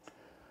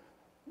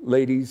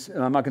 ladies,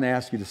 and I'm not going to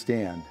ask you to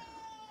stand,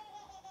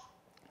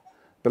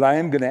 but I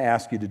am going to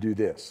ask you to do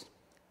this.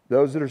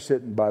 Those that are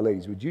sitting by,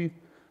 ladies, would you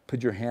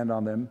put your hand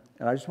on them?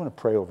 And I just want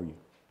to pray over you.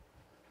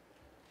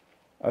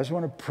 I just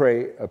want to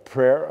pray a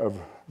prayer of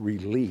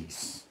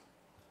release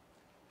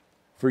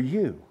for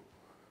you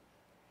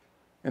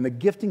and the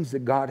giftings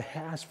that God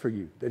has for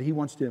you, that He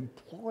wants to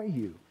employ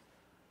you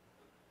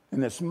in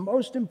this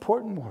most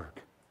important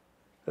work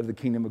of the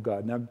kingdom of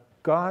God. Now,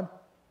 God,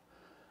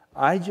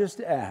 I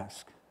just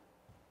ask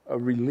a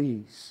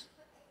release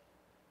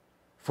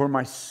for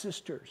my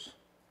sisters.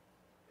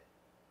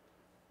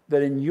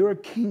 That in your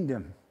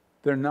kingdom,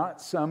 they're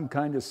not some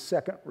kind of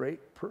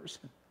second-rate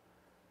person,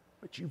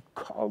 but you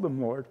call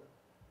them, Lord,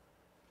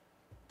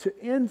 to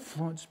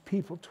influence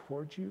people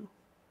towards you.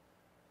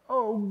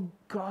 Oh,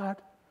 God,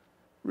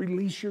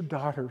 release your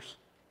daughters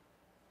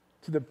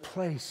to the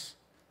place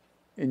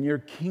in your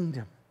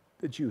kingdom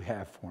that you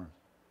have for them.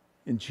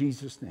 In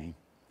Jesus' name.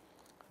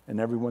 And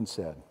everyone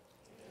said,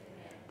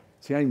 amen.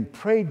 See, I even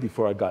prayed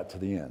before I got to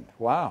the end.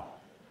 Wow.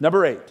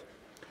 Number 8,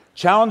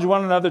 challenge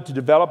one another to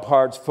develop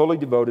hearts fully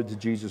devoted to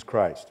Jesus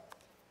Christ.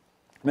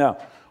 Now,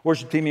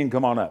 worship team, you can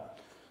come on up.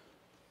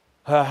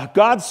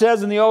 God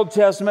says in the Old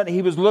Testament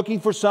he was looking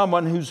for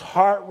someone whose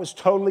heart was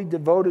totally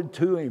devoted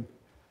to him.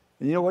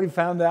 And you know what he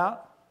found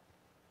out?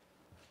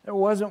 There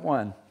wasn't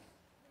one.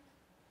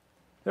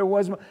 There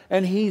wasn't one.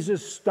 And he's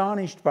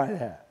astonished by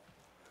that.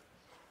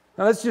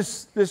 Now let's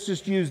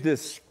just use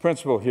this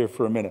principle here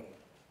for a minute.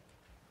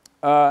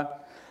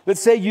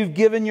 Let's say you've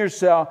given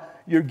yourself,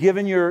 you're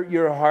giving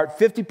your heart,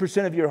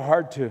 50% of your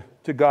heart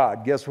to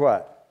God. Guess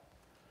what?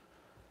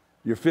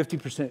 You're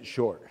 50%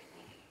 short.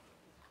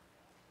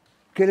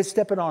 Okay, let's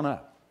step it on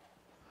up.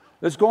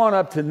 Let's go on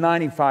up to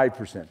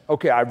 95%.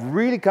 Okay, I've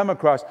really come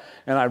across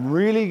and I've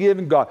really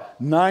given God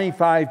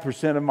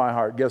 95% of my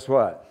heart. Guess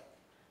what?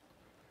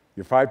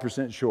 You're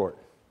 5% short.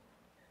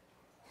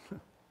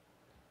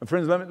 And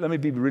friends, let me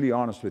be really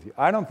honest with you.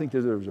 I don't think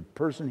there's a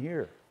person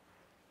here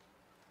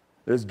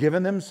that has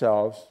given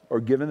themselves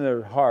or given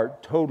their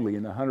heart totally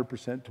and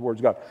 100%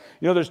 towards God.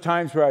 You know, there's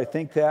times where I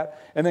think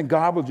that, and then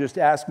God will just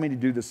ask me to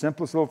do the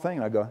simplest little thing,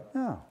 and I go,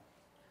 no.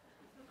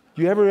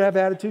 Do you ever have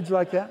attitudes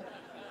like that?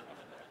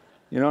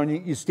 You know,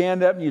 and you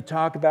stand up and you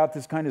talk about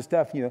this kind of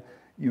stuff. You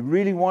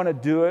really want to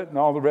do it and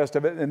all the rest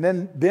of it. And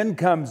then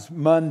comes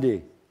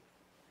Monday.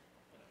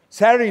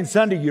 Saturday and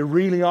Sunday, you're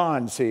really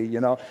on, see,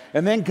 you know.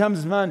 And then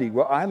comes Monday.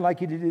 Well, I'd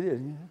like you to do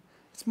this.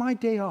 It's my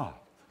day off.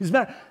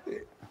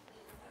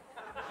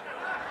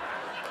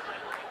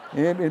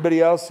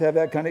 Anybody else have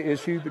that kind of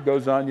issue that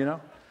goes on, you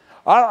know?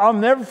 I'll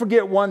never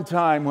forget one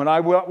time when I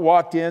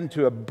walked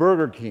into a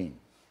Burger King.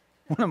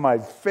 One of my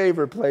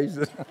favorite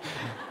places.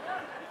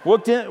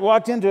 walked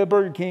into a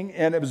Burger King,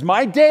 and it was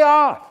my day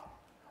off.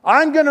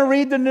 I'm going to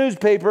read the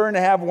newspaper and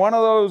have one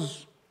of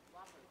those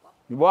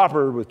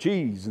Whopper with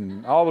cheese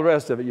and all the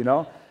rest of it, you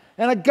know.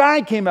 And a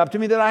guy came up to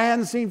me that I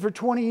hadn't seen for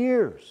 20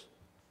 years.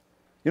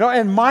 You know,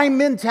 and my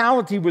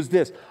mentality was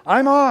this: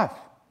 I'm off.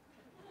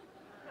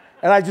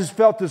 And I just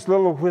felt this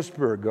little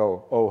whisper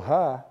go, oh,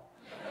 huh.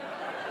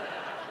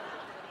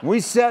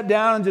 We sat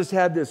down and just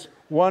had this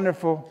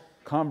wonderful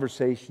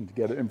conversation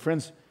together. And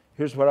friends,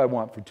 here's what I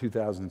want for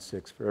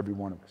 2006 for every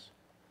one of us.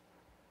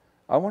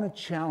 I want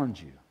to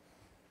challenge you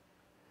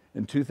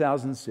in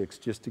 2006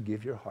 just to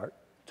give your heart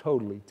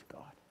totally to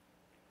God.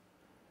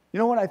 You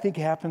know what I think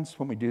happens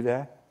when we do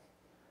that?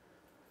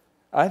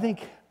 I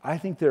think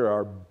there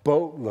are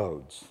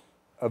boatloads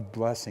of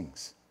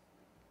blessings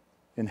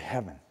in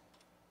heaven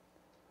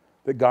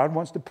that God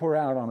wants to pour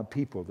out on a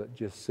people that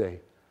just say, I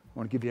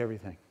want to give you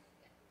everything.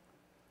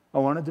 I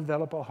want to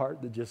develop a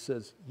heart that just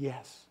says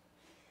yes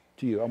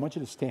to you. I want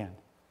you to stand.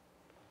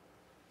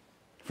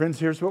 Friends,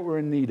 here's what we're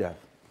in need of.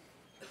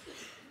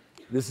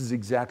 This is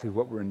exactly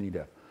what we're in need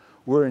of.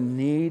 We're in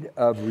need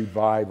of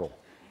revival.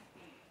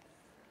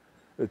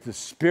 That the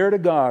Spirit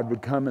of God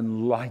would come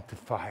and light the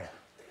fire.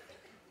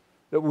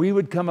 That we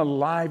would come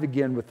alive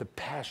again with the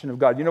passion of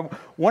God. You know,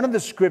 one of the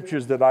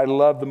scriptures that I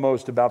love the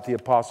most about the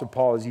Apostle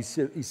Paul is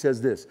he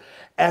says this: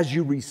 as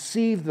you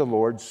receive the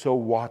Lord, so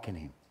walk in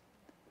Him.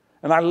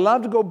 And I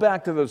love to go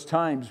back to those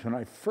times when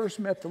I first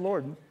met the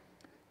Lord.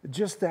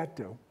 Just that,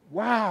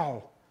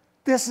 wow,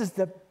 this is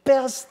the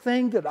best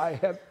thing that I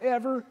have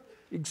ever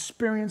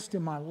experienced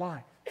in my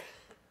life.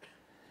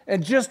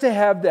 And just to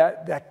have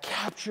that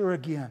capture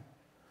again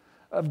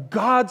of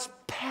God's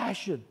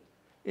passion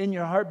in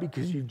your heart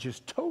because you've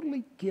just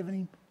totally given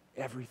Him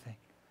everything.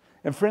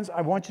 And friends,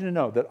 I want you to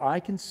know that I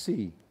can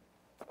see,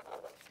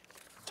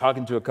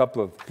 talking to a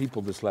couple of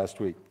people this last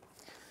week,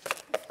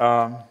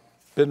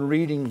 been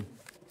reading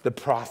the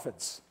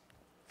prophets.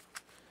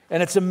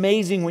 And it's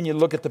amazing when you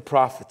look at the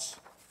prophets.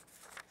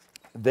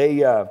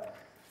 They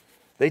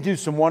do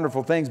some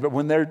wonderful things, but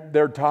when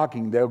they're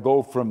talking, they'll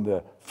go from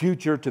the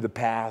future to the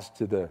past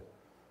to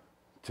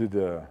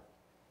the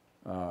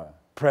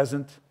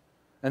present,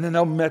 and then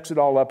they'll mix it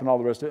all up and all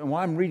the rest of it. And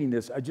while I'm reading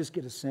this, I just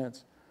get a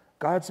sense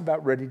God's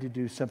about ready to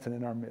do something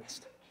in our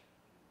midst.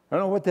 I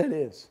don't know what that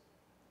is,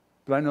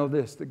 but I know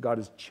this, that God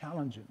is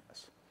challenging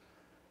us.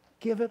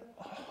 Give it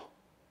all.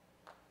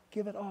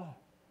 Give it all.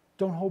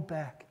 Don't hold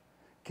back.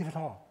 Give it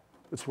all.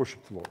 Let's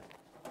worship the Lord.